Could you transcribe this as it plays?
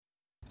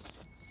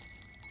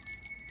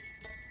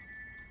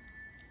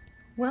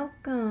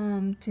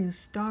Welcome to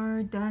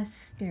Stardust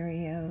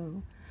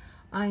Stereo.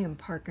 I am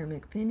Parker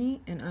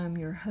McPhinney and I'm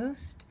your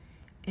host.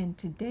 And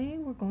today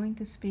we're going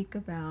to speak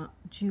about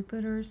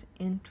Jupiter's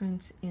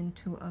entrance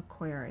into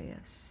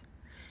Aquarius.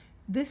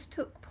 This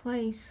took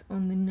place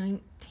on the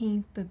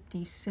 19th of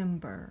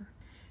December.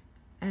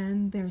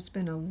 And there's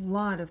been a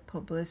lot of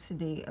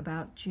publicity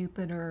about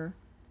Jupiter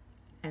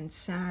and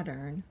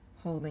Saturn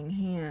holding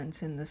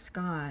hands in the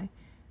sky.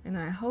 And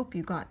I hope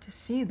you got to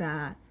see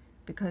that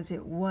because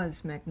it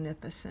was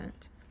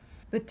magnificent.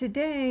 But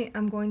today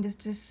I'm going to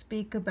just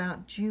speak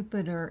about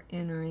Jupiter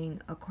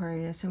entering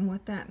Aquarius and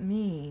what that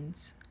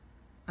means.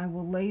 I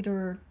will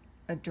later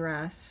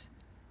address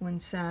when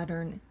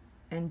Saturn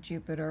and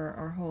Jupiter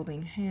are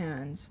holding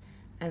hands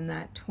and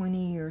that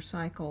 20-year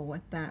cycle,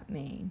 what that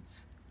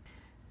means.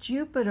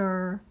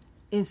 Jupiter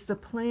is the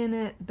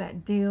planet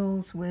that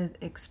deals with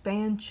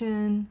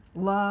expansion,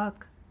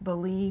 luck,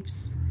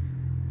 beliefs.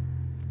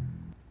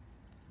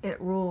 It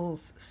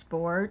rules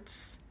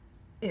sports,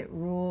 it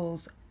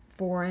rules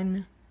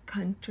foreign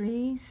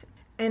countries,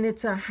 and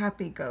it's a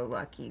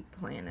happy-go-lucky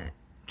planet.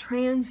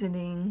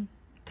 Transiting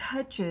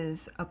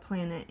touches a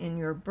planet in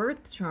your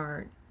birth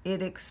chart,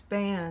 it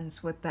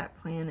expands what that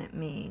planet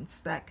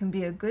means. That can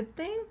be a good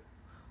thing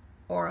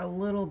or a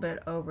little bit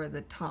over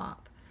the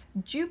top.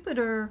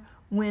 Jupiter,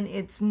 when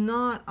it's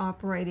not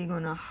operating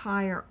on a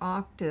higher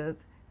octave,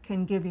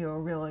 can give you a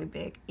really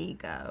big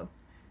ego.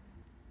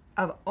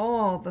 Of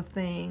all the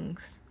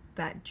things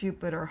that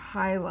Jupiter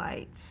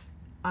highlights,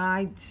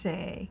 I'd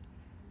say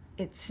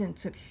its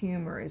sense of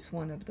humor is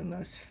one of the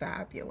most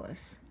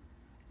fabulous.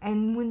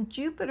 And when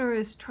Jupiter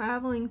is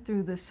traveling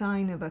through the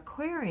sign of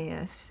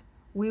Aquarius,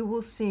 we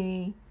will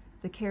see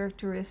the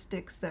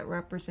characteristics that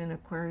represent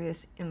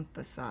Aquarius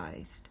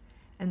emphasized.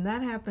 And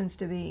that happens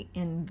to be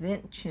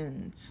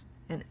inventions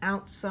and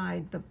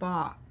outside the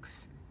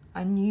box,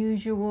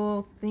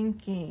 unusual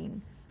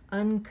thinking,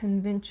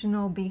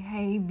 unconventional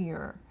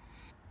behavior.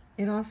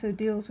 It also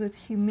deals with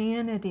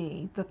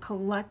humanity, the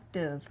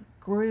collective,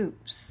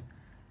 groups,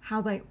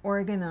 how they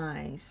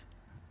organize.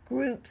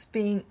 Groups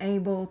being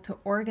able to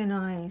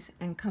organize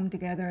and come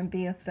together and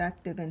be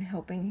effective in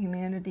helping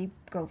humanity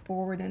go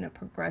forward in a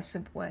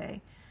progressive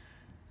way.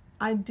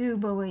 I do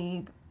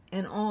believe,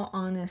 in all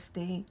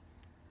honesty,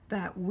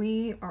 that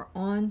we are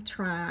on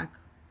track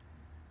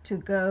to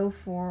go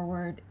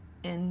forward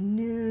in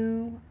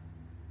new,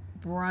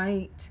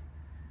 bright,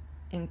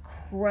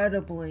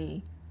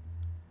 incredibly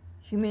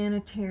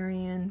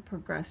humanitarian,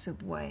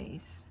 progressive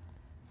ways.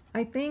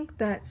 I think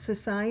that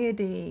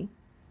society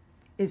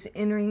is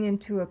entering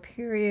into a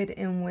period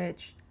in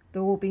which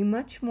there will be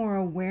much more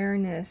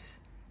awareness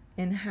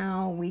in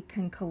how we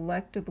can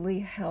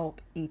collectively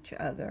help each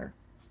other.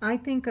 I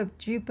think of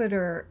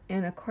Jupiter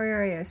in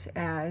Aquarius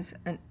as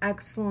an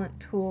excellent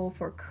tool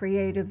for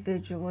creative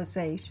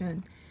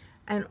visualization.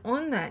 And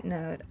on that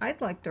note,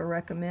 I'd like to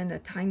recommend a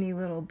tiny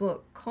little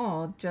book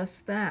called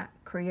just that,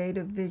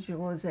 Creative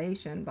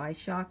Visualization by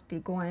Shakti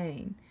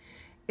Gawain.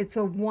 It's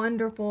a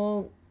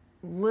wonderful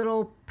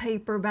little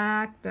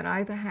paperback that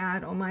I've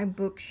had on my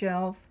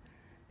bookshelf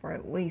for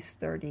at least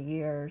 30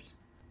 years.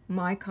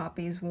 My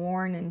copy's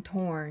worn and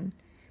torn.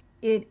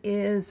 It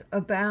is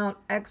about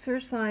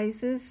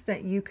exercises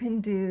that you can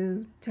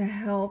do to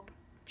help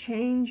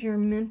change your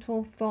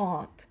mental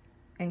thought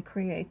and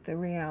create the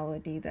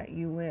reality that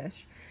you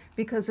wish.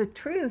 Because the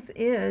truth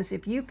is,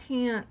 if you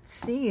can't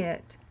see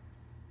it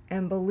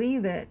and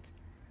believe it,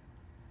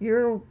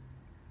 you're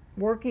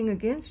working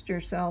against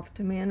yourself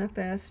to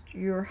manifest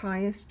your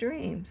highest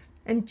dreams.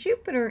 And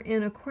Jupiter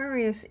in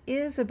Aquarius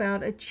is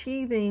about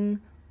achieving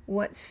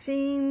what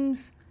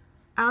seems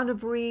out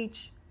of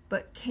reach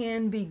but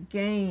can be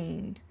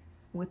gained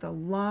with a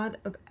lot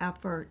of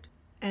effort,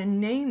 and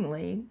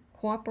namely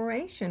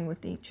cooperation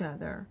with each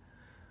other.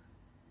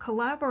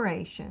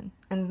 Collaboration.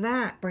 And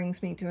that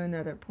brings me to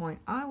another point.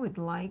 I would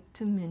like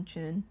to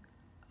mention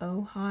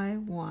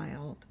Ojai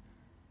Wild.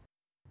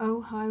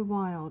 Ojai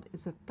Wild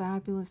is a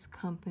fabulous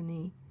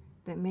company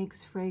that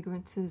makes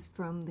fragrances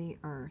from the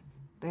earth.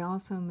 They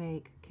also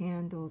make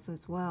candles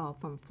as well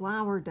from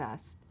flower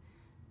dust.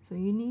 So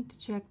you need to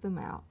check them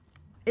out.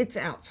 It's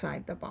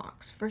outside the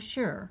box for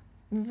sure.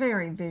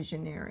 Very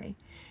visionary.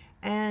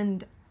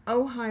 And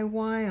Ojai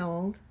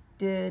Wild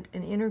did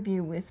an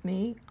interview with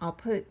me. I'll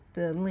put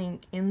the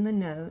link in the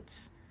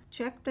notes.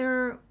 Check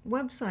their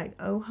website,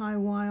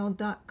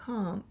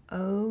 ojaiwild.com,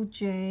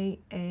 O-J-A-I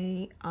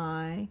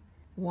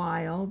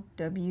Wild,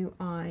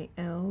 W-I-L-D.com.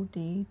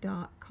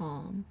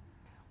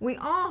 We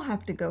all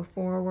have to go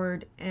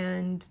forward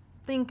and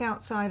think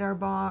outside our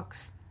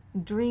box,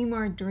 dream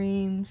our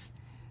dreams,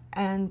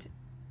 and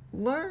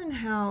learn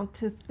how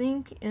to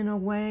think in a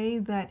way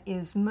that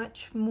is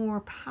much more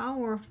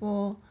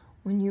powerful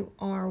when you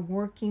are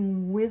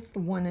working with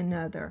one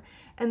another.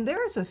 And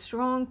there's a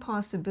strong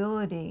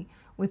possibility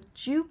with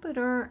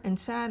Jupiter and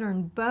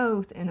Saturn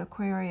both in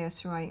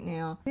Aquarius right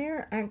now.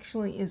 There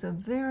actually is a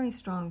very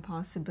strong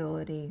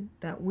possibility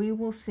that we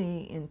will see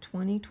in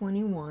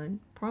 2021,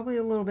 probably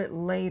a little bit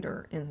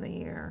later in the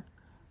year.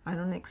 I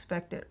don't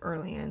expect it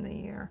early in the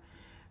year.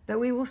 that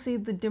we will see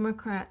the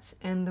Democrats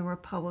and the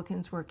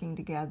Republicans working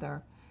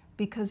together,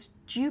 because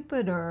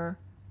Jupiter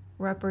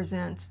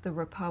represents the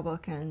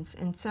Republicans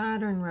and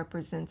Saturn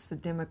represents the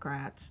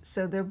Democrats.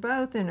 So they're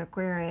both in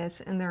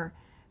Aquarius and they're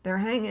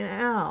hanging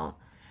out.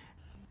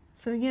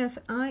 So yes,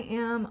 I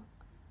am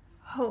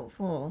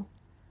hopeful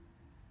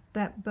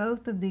that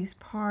both of these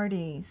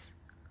parties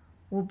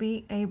will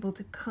be able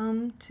to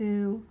come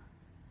to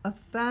a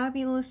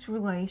fabulous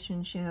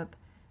relationship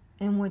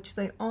in which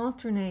they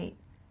alternate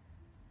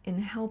in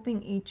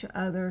helping each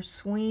other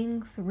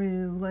swing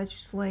through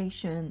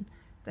legislation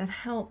that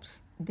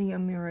helps the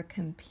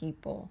American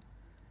people.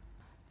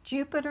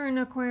 Jupiter in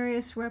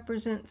Aquarius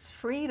represents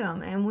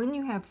freedom, and when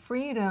you have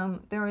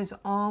freedom, there is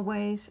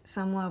always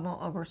some level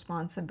of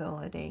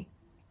responsibility.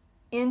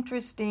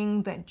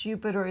 Interesting that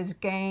Jupiter is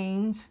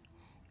gains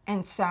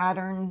and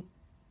Saturn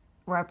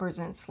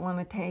represents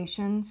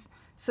limitations.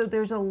 So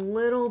there's a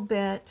little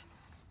bit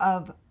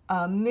of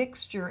a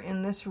mixture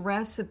in this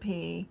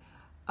recipe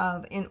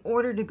of, in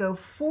order to go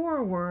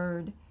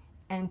forward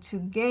and to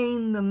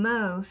gain the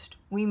most,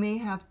 we may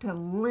have to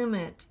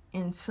limit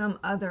in some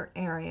other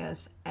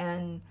areas.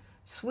 And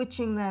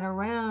switching that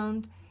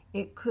around,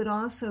 it could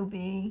also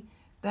be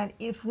that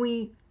if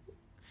we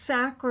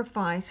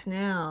sacrifice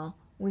now,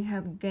 we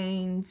have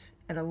gains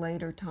at a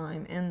later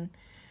time. And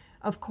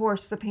of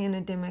course, the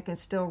pandemic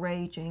is still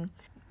raging.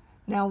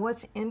 Now,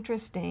 what's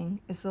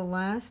interesting is the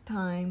last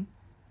time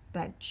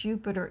that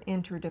Jupiter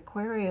entered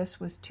Aquarius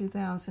was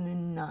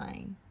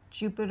 2009.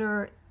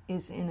 Jupiter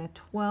is in a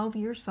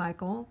 12-year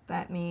cycle.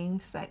 That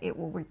means that it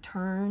will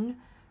return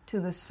to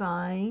the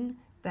sign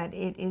that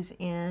it is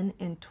in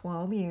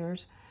 12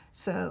 years.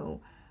 So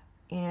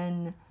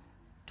in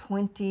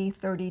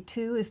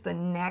 2032 is the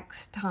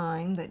next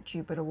time that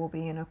Jupiter will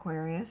be in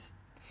Aquarius.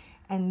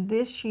 And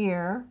this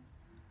year,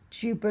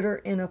 Jupiter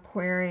in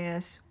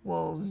Aquarius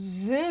will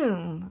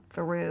zoom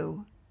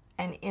through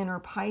and enter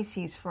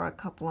Pisces for a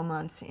couple of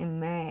months in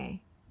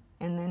May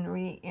and then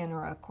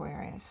re-enter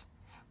Aquarius.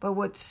 But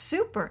what's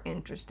super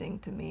interesting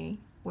to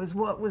me was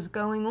what was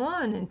going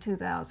on in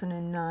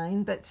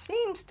 2009 that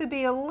seems to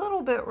be a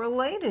little bit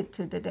related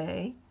to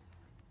today.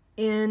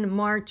 In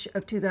March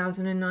of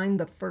 2009,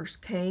 the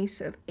first case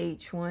of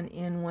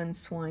H1N1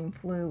 swine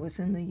flu was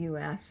in the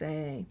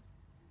USA.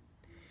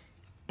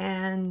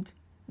 And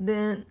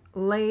then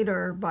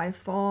later, by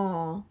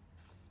fall,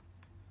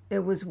 it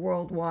was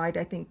worldwide.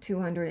 I think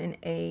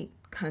 208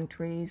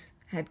 countries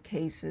had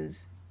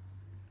cases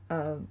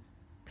of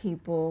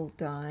people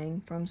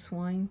dying from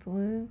swine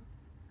flu,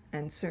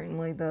 and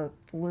certainly the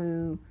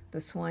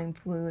swine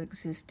flu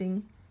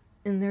existing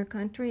in their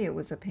country. It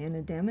was a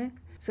pandemic.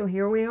 So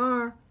here we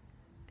are,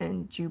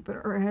 and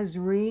Jupiter has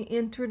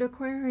re-entered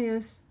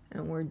Aquarius,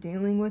 and we're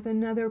dealing with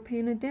another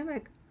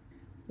pandemic.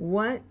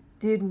 What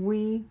did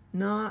we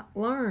not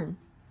learn?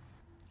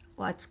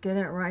 Let's get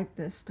it right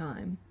this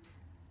time.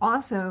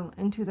 Also,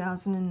 in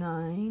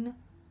 2009,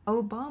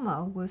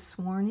 Obama was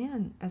sworn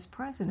in as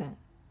president.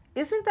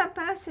 Isn't that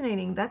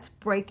fascinating? That's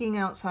breaking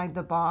outside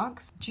the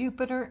box.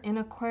 Jupiter in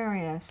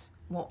Aquarius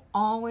will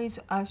always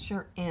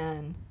usher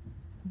in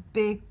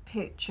big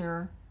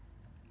picture,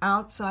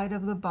 outside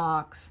of the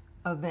box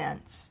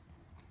events.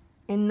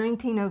 In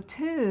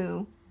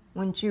 1902,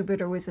 when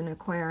Jupiter was in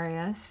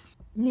Aquarius,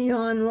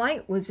 neon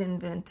light was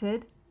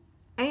invented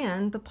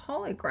and the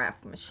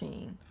polygraph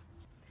machine.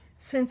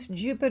 Since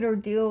Jupiter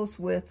deals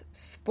with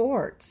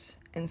sports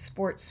and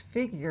sports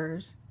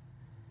figures,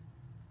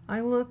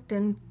 I looked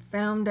and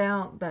found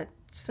out that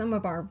some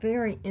of our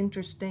very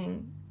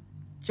interesting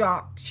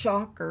jock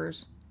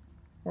shockers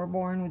were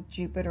born with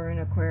Jupiter in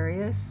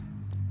Aquarius.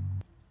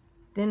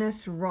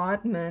 Dennis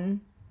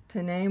Rodman,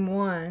 to name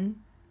one.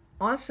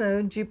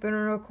 Also,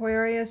 Jupiter in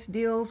Aquarius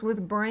deals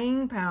with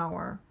brain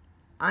power.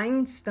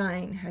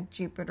 Einstein had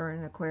Jupiter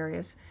in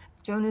Aquarius.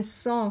 Jonas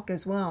Salk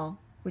as well,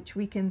 which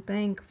we can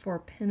thank for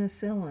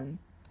penicillin.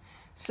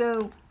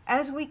 So,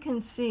 as we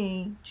can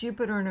see,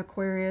 Jupiter in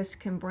Aquarius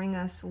can bring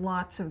us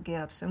lots of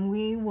gifts, and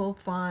we will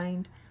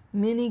find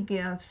many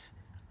gifts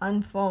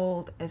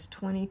unfold as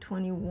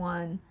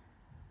 2021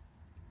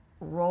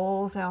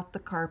 rolls out the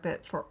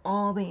carpet for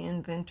all the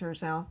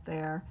inventors out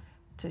there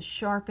to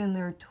sharpen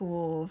their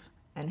tools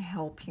and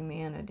help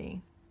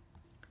humanity.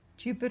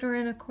 Jupiter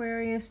in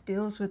Aquarius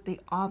deals with the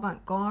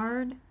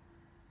avant-garde,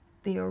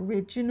 the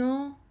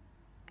original,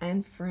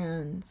 and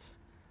friends.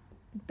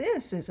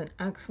 This is an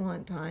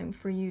excellent time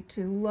for you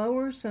to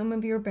lower some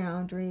of your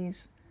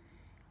boundaries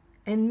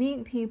and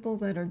meet people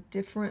that are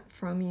different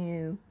from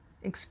you.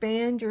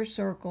 Expand your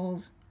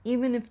circles,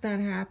 even if that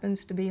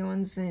happens to be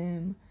on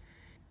Zoom.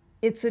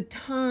 It's a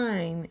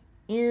time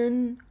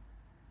in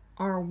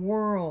our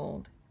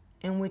world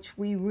in which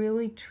we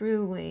really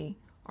truly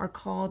are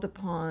called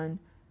upon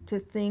to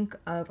think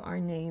of our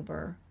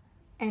neighbor.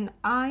 And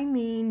I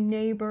mean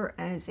neighbor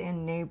as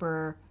in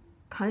neighbor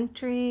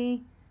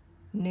country,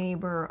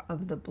 neighbor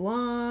of the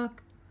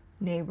block,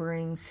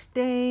 neighboring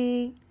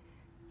state,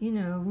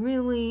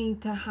 really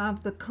to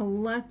have the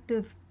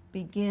collective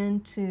begin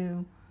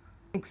to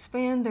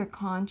expand their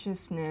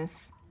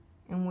consciousness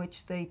in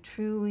which they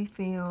truly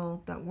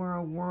feel that we're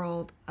a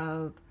world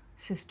of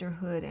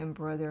sisterhood and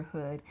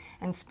brotherhood.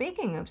 And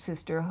speaking of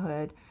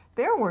sisterhood,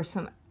 there were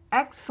some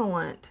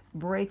excellent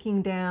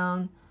breaking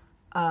down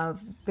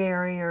of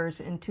barriers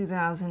in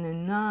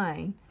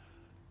 2009.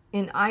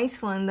 In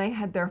Iceland, they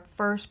had their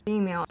first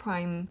female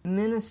prime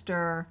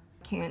minister.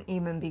 Can't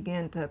even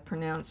begin to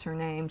pronounce her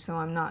name, so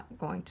I'm not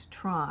going to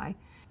try.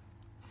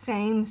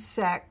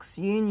 Same-sex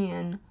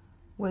union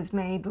was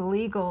made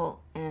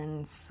legal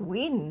in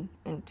Sweden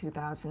in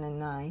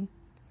 2009.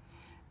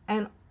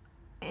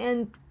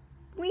 And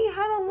we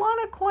had a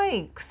lot of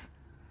quakes.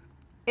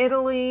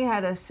 Italy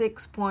had a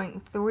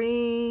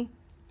 6.3.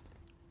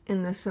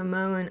 In the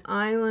Samoan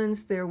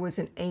Islands, there was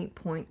an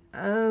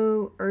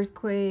 8.0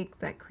 earthquake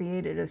that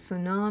created a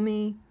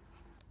tsunami.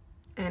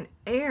 And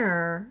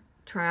air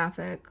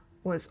traffic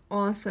was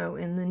also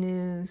in the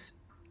news.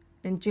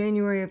 In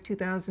January of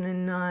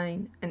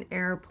 2009, an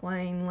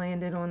airplane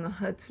landed on the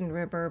Hudson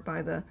River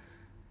by the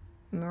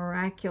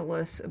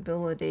miraculous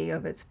ability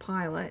of its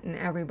pilot, and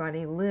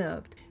everybody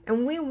lived.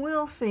 And we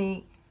will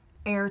see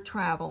air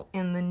travel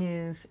in the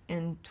news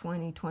in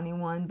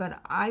 2021,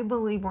 but I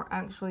believe we're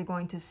actually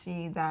going to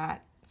see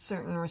that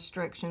certain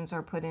restrictions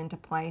are put into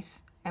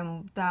place,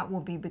 and that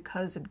will be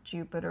because of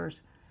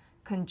Jupiter's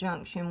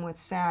conjunction with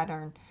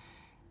Saturn.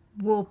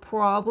 We'll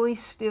probably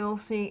still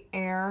see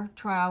air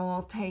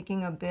travel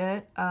taking a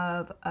bit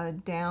of a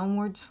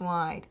downward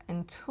slide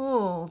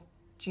until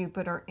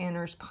Jupiter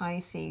enters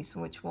Pisces,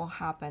 which will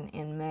happen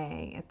in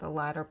May at the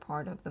latter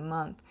part of the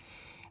month.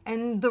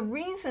 And the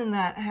reason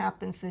that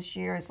happens this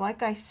year is,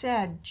 like I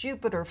said,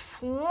 Jupiter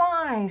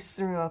flies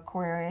through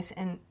Aquarius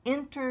and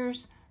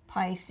enters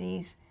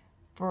Pisces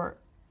for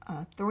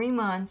 3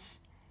 months,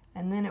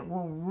 and then it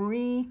will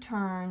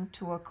return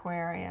to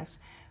Aquarius.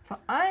 So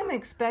I'm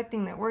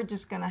expecting that we're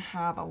just going to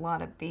have a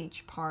lot of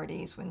beach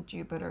parties when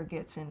Jupiter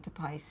gets into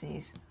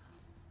Pisces.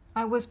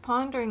 I was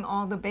pondering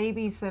all the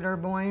babies that are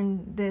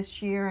born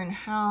this year and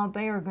how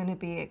they are going to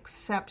be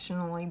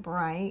exceptionally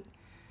bright.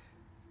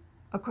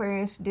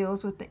 Aquarius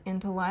deals with the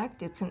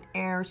intellect. It's an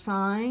air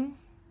sign.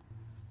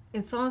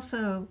 It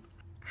also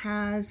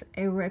has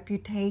a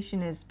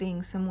reputation as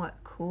being somewhat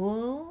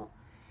cool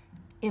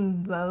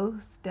in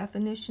both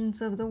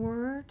definitions of the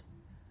word.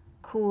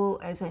 Cool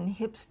as in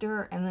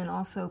hipster, and then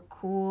also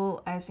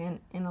cool as in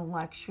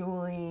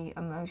intellectually,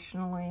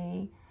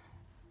 emotionally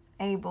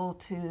able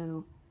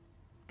to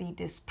be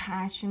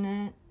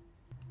dispassionate,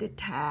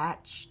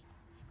 detached.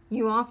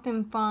 You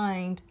often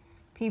find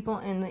people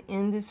in the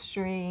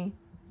industry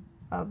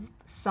of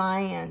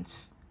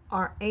science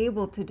are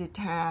able to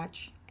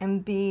detach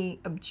and be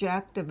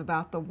objective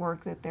about the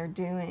work that they're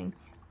doing.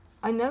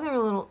 Another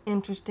little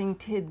interesting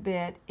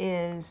tidbit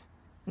is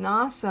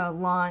NASA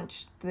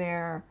launched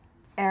their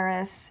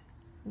Eris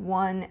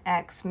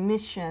 1X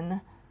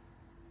mission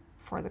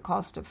for the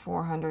cost of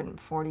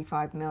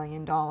 $445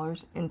 million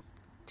in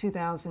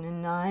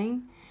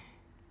 2009.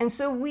 And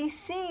so we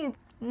see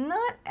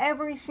not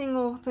every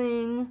single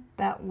thing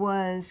that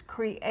was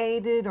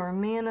created or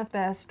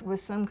manifest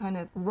was some kind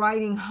of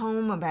writing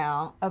home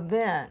about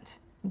event.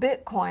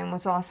 Bitcoin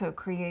was also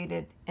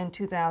created in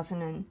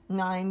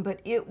 2009, but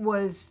it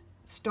was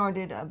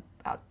started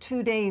about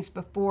 2 days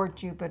before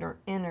Jupiter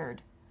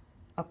entered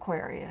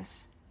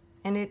Aquarius.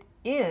 And it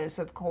is,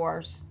 of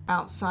course,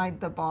 outside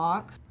the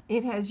box.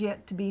 It has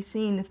yet to be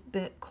seen if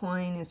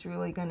Bitcoin is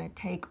really going to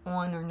take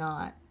on or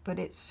not, but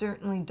it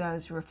certainly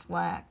does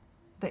reflect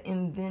the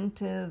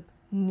inventive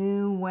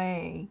new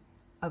way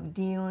of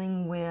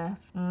dealing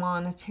with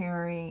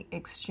monetary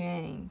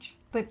exchange.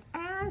 But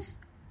as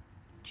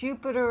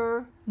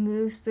Jupiter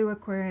moves through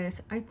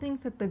Aquarius, I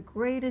think that the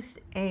greatest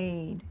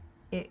aid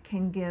it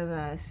can give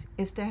us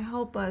is to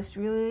help us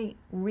really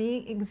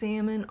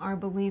re-examine our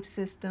belief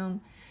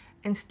system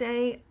and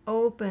stay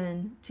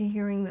open to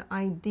hearing the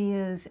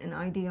ideas and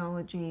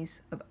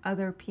ideologies of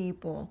other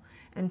people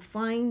and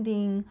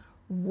finding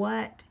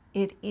what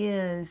it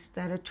is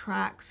that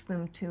attracts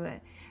them to it,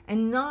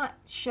 and not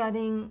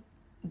shutting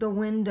the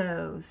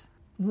windows,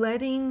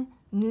 letting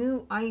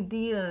new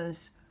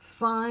ideas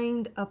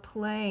find a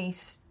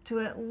place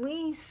to at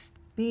least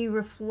be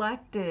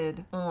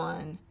reflected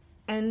on.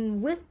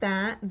 And with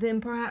that, then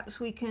perhaps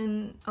we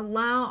can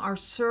allow our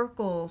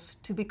circles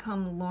to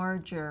become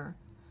larger.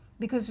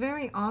 Because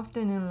very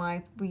often in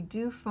life, we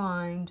do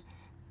find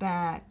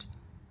that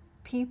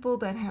people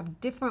that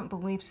have different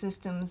belief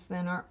systems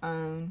than our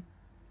own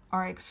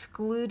are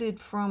excluded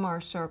from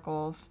our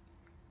circles.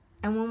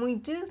 And when we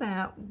do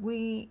that,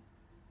 we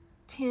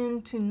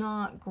tend to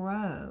not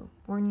grow.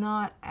 We're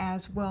not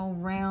as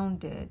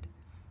well-rounded.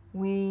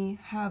 We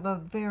have a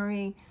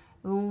very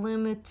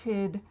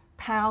limited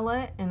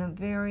palette and a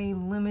very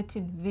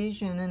limited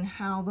vision in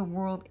how the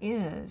world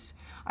is.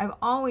 I've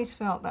always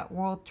felt that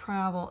world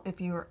travel,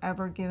 if you are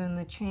ever given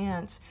the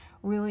chance,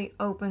 really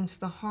opens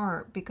the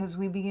heart, because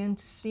we begin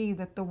to see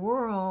that the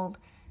world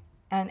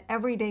And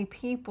everyday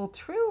people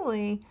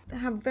truly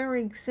have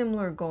very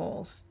similar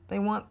goals. They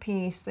want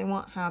peace, they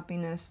want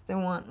happiness, they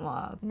want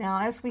love. Now,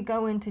 as we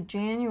go into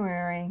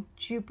January,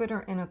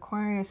 Jupiter in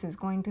Aquarius is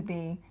going to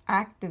be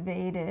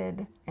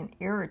activated and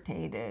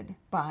irritated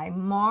by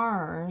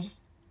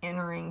Mars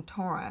entering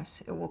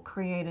Taurus. It will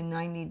create a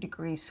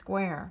 90-degree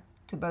square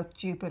to both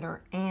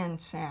Jupiter and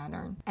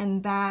Saturn.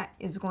 And that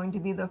is going to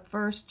be the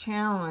first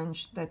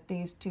challenge that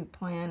these two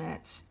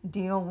planets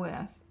deal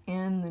with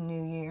in the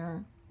new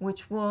year,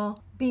 which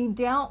will be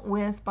dealt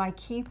with by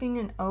keeping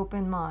an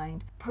open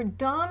mind.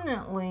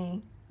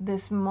 Predominantly,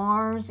 this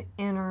Mars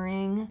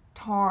entering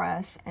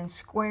Taurus and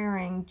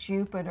squaring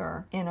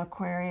Jupiter in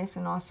Aquarius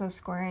and also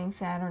squaring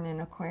Saturn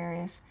in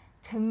Aquarius,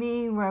 to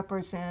me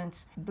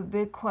represents the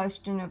big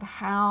question of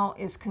how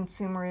is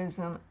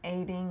consumerism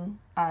aiding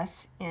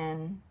us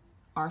in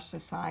our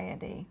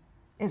society?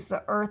 Is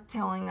the earth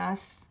telling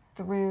us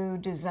through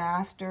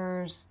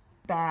disasters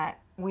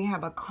that we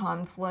have a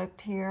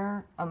conflict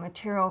here, a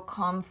material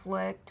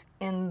conflict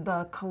in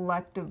the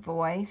collective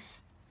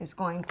voice is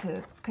going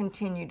to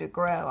continue to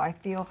grow? I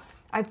feel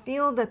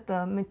that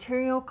the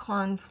material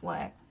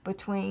conflict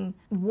between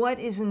what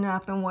is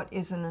enough and what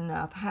isn't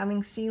enough,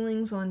 having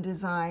ceilings on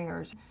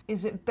desires,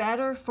 is it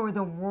better for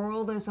the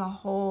world as a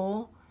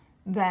whole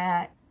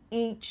that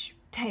each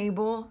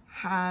table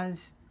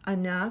has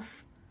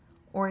enough?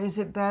 Or is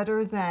it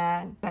better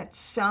that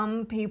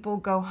some people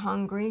go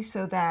hungry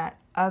so that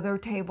other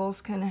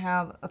tables can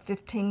have a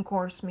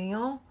 15-course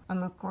meal?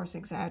 I'm, of course,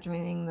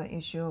 exaggerating the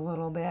issue a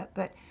little bit,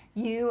 but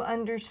you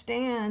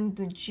understand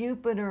the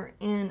Jupiter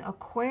in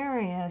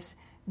Aquarius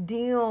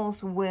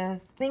deals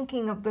with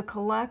thinking of the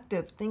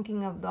collective,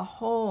 thinking of the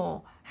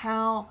whole,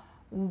 how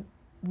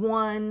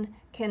one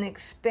can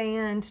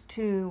expand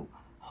to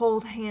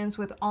hold hands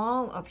with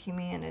all of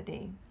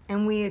humanity.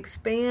 And we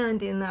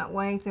expand in that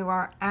way through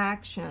our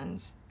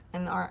actions.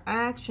 And our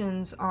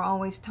actions are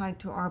always tied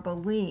to our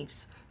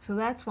beliefs. So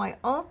that's why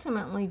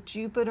ultimately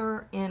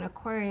Jupiter in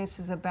Aquarius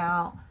is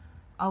about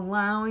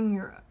allowing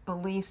your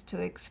beliefs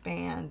to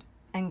expand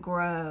and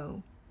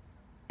grow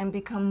and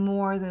become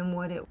more than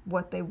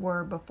what they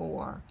were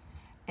before,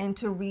 and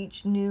to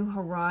reach new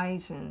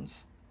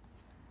horizons.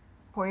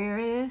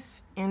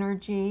 Aquarius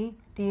energy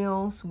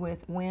deals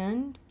with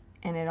wind,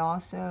 and it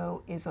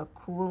also is a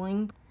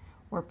cooling.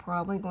 We're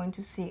probably going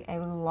to see a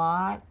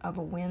lot of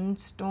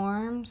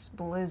windstorms,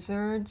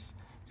 blizzards.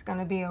 It's going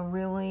to be a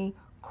really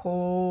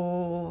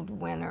cold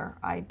winter,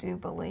 I do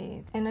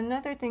believe. And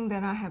another thing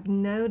that I have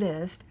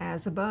noticed,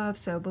 as above,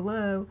 so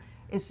below,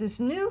 is this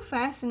new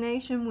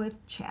fascination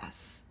with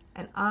chess.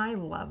 And I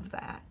love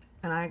that.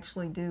 And I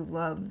actually do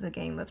love the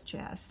game of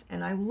chess.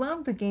 And I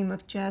love the game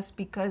of chess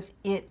because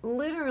it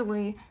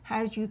literally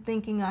has you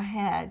thinking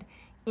ahead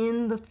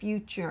in the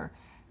future.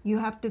 You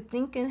have to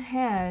think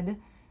ahead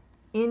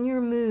in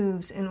your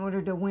moves in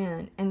order to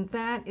win. And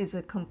that is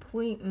a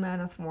complete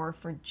metaphor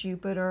for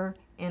Jupiter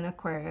in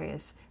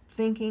Aquarius,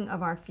 thinking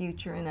of our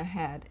future and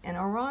ahead. And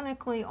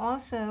ironically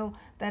also,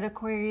 that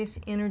Aquarius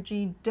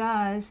energy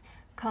does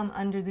come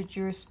under the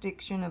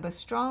jurisdiction of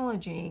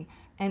astrology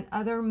and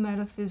other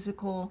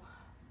metaphysical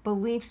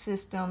belief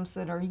systems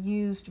that are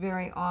used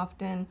very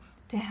often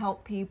to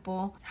help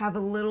people have a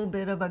little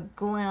bit of a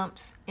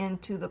glimpse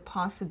into the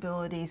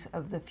possibilities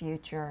of the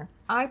future.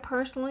 I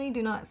personally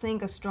do not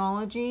think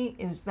astrology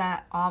is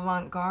that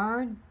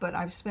avant-garde, but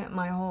I've spent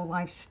my whole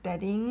life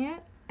studying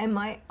it. And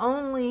my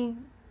only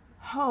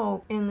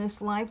hope in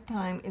this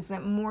lifetime is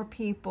that more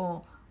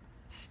people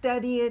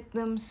study it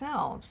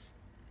themselves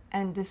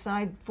and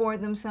decide for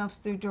themselves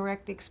through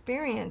direct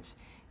experience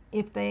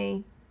if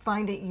they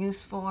find it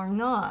useful or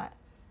not.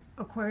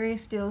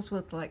 Aquarius deals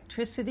with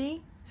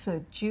electricity.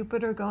 So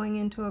Jupiter going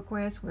into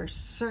Aquarius, we're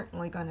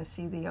certainly going to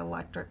see the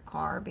electric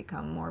car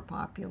become more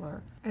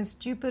popular. As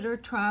Jupiter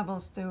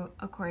travels through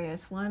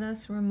Aquarius, let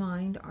us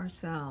remind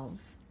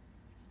ourselves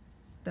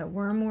that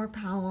we're more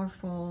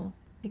powerful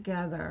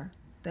together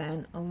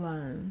than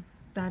alone.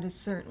 That is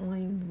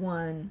certainly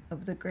one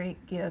of the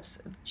great gifts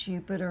of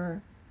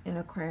Jupiter in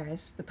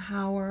Aquarius, the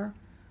power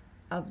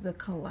of the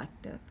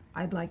collective.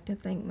 I'd like to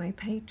thank my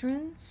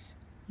patrons.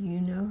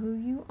 You know who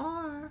you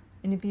are.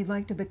 And if you'd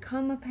like to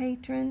become a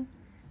patron,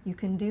 you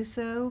can do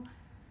so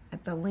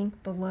at the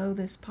link below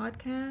this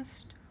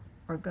podcast,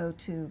 or go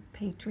to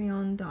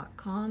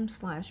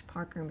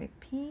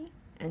patreon.com/ParkerMcP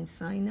and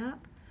sign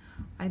up.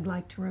 I'd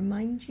like to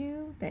remind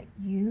you that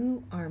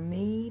you are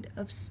made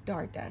of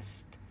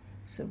stardust,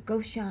 so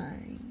go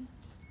shine.